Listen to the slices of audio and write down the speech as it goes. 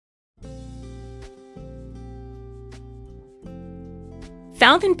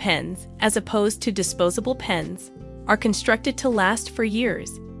Fountain pens, as opposed to disposable pens, are constructed to last for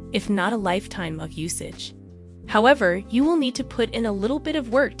years, if not a lifetime of usage. However, you will need to put in a little bit of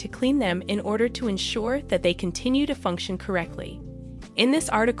work to clean them in order to ensure that they continue to function correctly. In this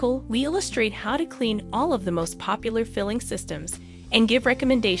article, we illustrate how to clean all of the most popular filling systems and give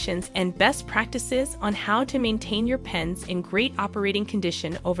recommendations and best practices on how to maintain your pens in great operating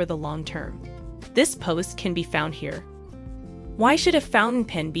condition over the long term. This post can be found here. Why should a fountain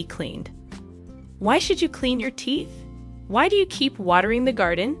pen be cleaned? Why should you clean your teeth? Why do you keep watering the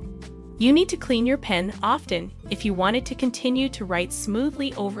garden? You need to clean your pen often if you want it to continue to write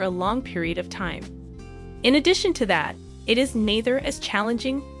smoothly over a long period of time. In addition to that, it is neither as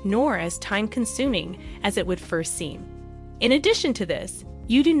challenging nor as time-consuming as it would first seem. In addition to this,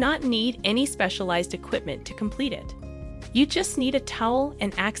 you do not need any specialized equipment to complete it. You just need a towel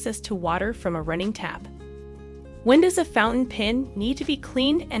and access to water from a running tap. When does a fountain pen need to be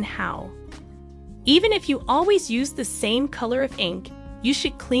cleaned and how? Even if you always use the same color of ink, you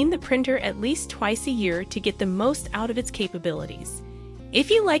should clean the printer at least twice a year to get the most out of its capabilities. If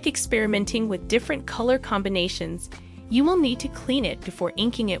you like experimenting with different color combinations, you will need to clean it before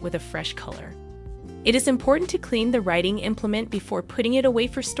inking it with a fresh color. It is important to clean the writing implement before putting it away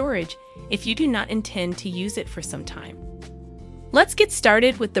for storage if you do not intend to use it for some time. Let's get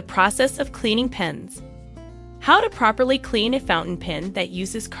started with the process of cleaning pens. How to properly clean a fountain pen that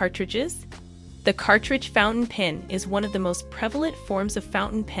uses cartridges? The cartridge fountain pen is one of the most prevalent forms of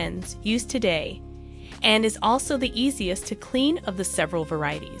fountain pens used today and is also the easiest to clean of the several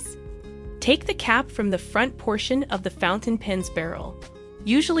varieties. Take the cap from the front portion of the fountain pen's barrel,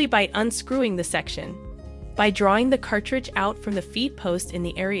 usually by unscrewing the section. By drawing the cartridge out from the feed post in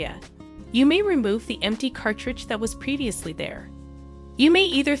the area, you may remove the empty cartridge that was previously there. You may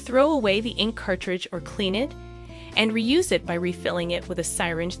either throw away the ink cartridge or clean it and reuse it by refilling it with a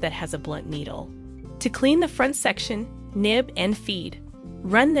syringe that has a blunt needle. To clean the front section, nib, and feed,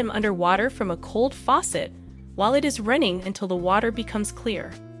 run them under water from a cold faucet while it is running until the water becomes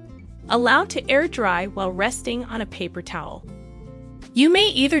clear. Allow to air dry while resting on a paper towel. You may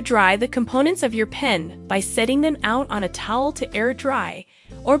either dry the components of your pen by setting them out on a towel to air dry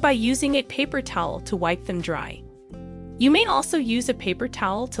or by using a paper towel to wipe them dry. You may also use a paper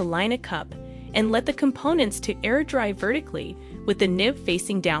towel to line a cup and let the components to air dry vertically with the nib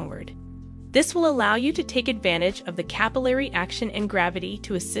facing downward. This will allow you to take advantage of the capillary action and gravity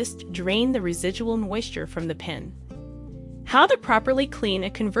to assist drain the residual moisture from the pen. How to properly clean a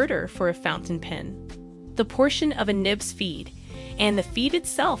converter for a fountain pen. The portion of a nib's feed and the feed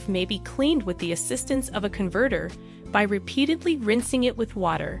itself may be cleaned with the assistance of a converter by repeatedly rinsing it with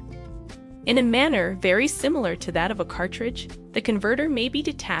water. In a manner very similar to that of a cartridge, the converter may be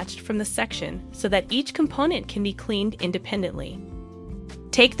detached from the section so that each component can be cleaned independently.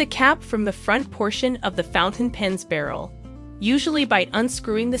 Take the cap from the front portion of the fountain pen's barrel, usually by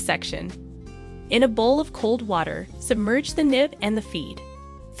unscrewing the section. In a bowl of cold water, submerge the nib and the feed.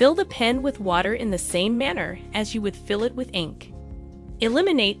 Fill the pen with water in the same manner as you would fill it with ink.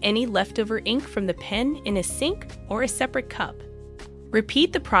 Eliminate any leftover ink from the pen in a sink or a separate cup.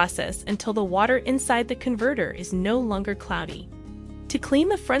 Repeat the process until the water inside the converter is no longer cloudy. To clean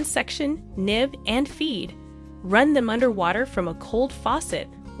the front section, nib, and feed, run them under water from a cold faucet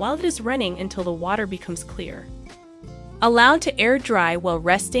while it is running until the water becomes clear. Allow to air dry while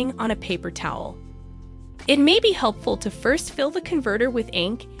resting on a paper towel. It may be helpful to first fill the converter with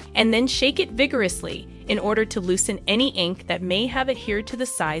ink and then shake it vigorously in order to loosen any ink that may have adhered to the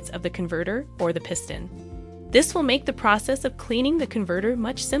sides of the converter or the piston. This will make the process of cleaning the converter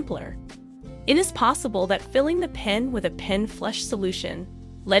much simpler. It is possible that filling the pen with a pen flush solution,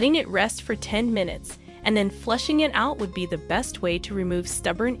 letting it rest for 10 minutes, and then flushing it out would be the best way to remove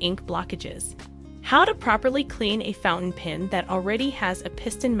stubborn ink blockages. How to properly clean a fountain pen that already has a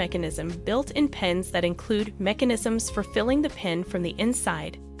piston mechanism built in pens that include mechanisms for filling the pen from the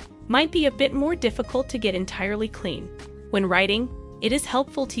inside might be a bit more difficult to get entirely clean. When writing, it is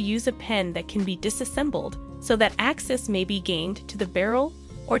helpful to use a pen that can be disassembled so that access may be gained to the barrel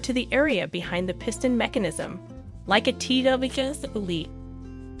or to the area behind the piston mechanism, like a TWS.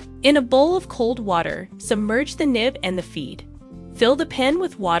 In a bowl of cold water, submerge the nib and the feed. Fill the pen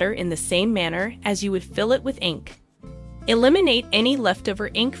with water in the same manner as you would fill it with ink. Eliminate any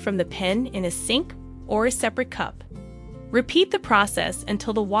leftover ink from the pen in a sink or a separate cup. Repeat the process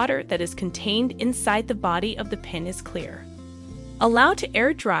until the water that is contained inside the body of the pen is clear. Allow to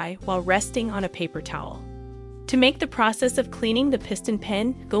air dry while resting on a paper towel. To make the process of cleaning the piston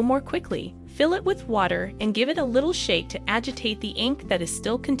pen go more quickly, fill it with water and give it a little shake to agitate the ink that is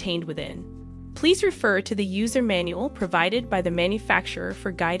still contained within. Please refer to the user manual provided by the manufacturer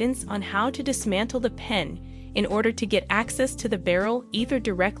for guidance on how to dismantle the pen in order to get access to the barrel either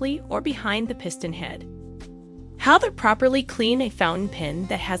directly or behind the piston head. How to properly clean a fountain pen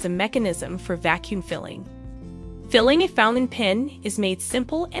that has a mechanism for vacuum filling. Filling a fountain pen is made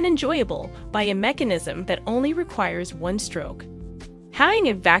simple and enjoyable by a mechanism that only requires one stroke. Having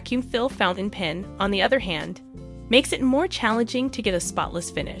a vacuum fill fountain pen, on the other hand, makes it more challenging to get a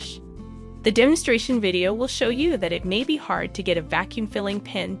spotless finish. The demonstration video will show you that it may be hard to get a vacuum filling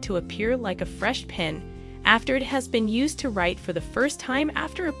pen to appear like a fresh pen after it has been used to write for the first time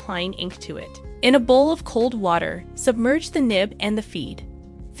after applying ink to it. In a bowl of cold water, submerge the nib and the feed.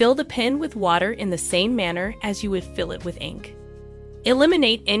 Fill the pen with water in the same manner as you would fill it with ink.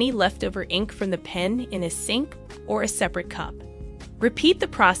 Eliminate any leftover ink from the pen in a sink or a separate cup. Repeat the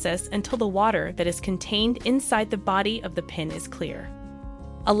process until the water that is contained inside the body of the pen is clear.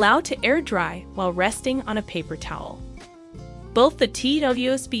 Allow to air dry while resting on a paper towel. Both the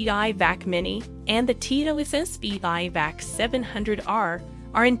TWSBI VAC Mini and the TWSBI VAC 700R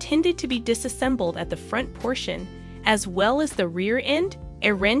are intended to be disassembled at the front portion, as well as the rear end.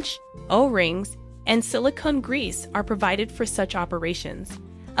 A wrench, O-rings, and silicone grease are provided for such operations,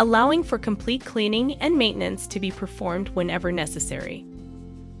 allowing for complete cleaning and maintenance to be performed whenever necessary.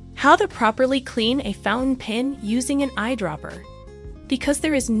 How to properly clean a fountain pen using an eyedropper. Because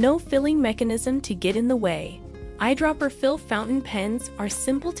there is no filling mechanism to get in the way, eyedropper fill fountain pens are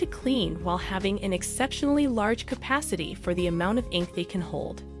simple to clean while having an exceptionally large capacity for the amount of ink they can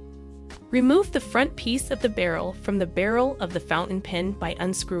hold. Remove the front piece of the barrel from the barrel of the fountain pen by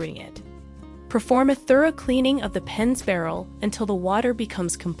unscrewing it. Perform a thorough cleaning of the pen's barrel until the water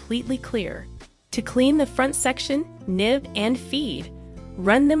becomes completely clear. To clean the front section, nib, and feed,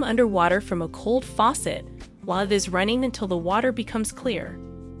 run them under water from a cold faucet while it is running until the water becomes clear.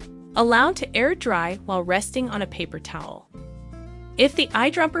 Allow to air dry while resting on a paper towel. If the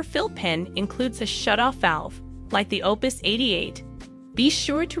eyedropper fill pen includes a shutoff valve, like the Opus 88, be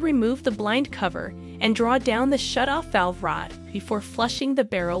sure to remove the blind cover and draw down the shutoff valve rod before flushing the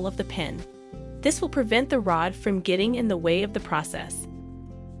barrel of the pen. This will prevent the rod from getting in the way of the process.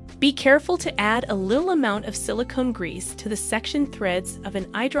 Be careful to add a little amount of silicone grease to the section threads of an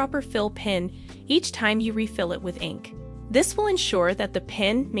eyedropper fill pen each time you refill it with ink. This will ensure that the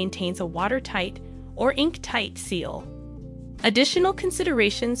pen maintains a watertight or ink-tight seal. Additional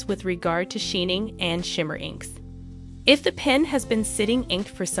considerations with regard to sheening and shimmer inks. If the pen has been sitting inked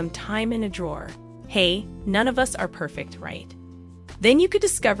for some time in a drawer, hey, none of us are perfect, right? Then you could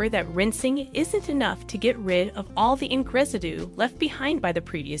discover that rinsing isn't enough to get rid of all the ink residue left behind by the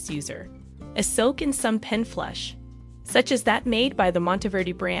previous user. A soak in some pen flush, such as that made by the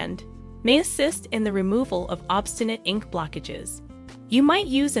Monteverde brand, may assist in the removal of obstinate ink blockages. You might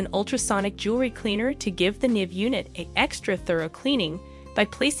use an ultrasonic jewelry cleaner to give the nib unit an extra thorough cleaning by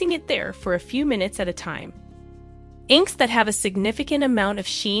placing it there for a few minutes at a time. Inks that have a significant amount of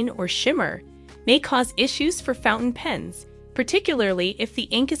sheen or shimmer may cause issues for fountain pens, particularly if the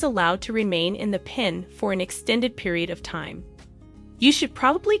ink is allowed to remain in the pen for an extended period of time. You should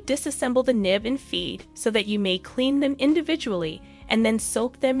probably disassemble the nib and feed so that you may clean them individually and then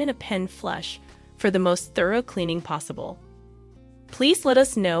soak them in a pen flush for the most thorough cleaning possible. Please let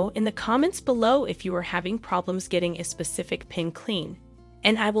us know in the comments below if you are having problems getting a specific pen clean,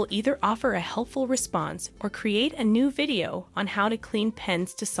 and I will either offer a helpful response or create a new video on how to clean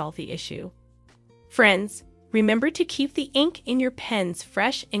pens to solve the issue. Friends, remember to keep the ink in your pens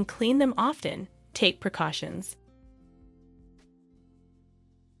fresh and clean them often. Take precautions.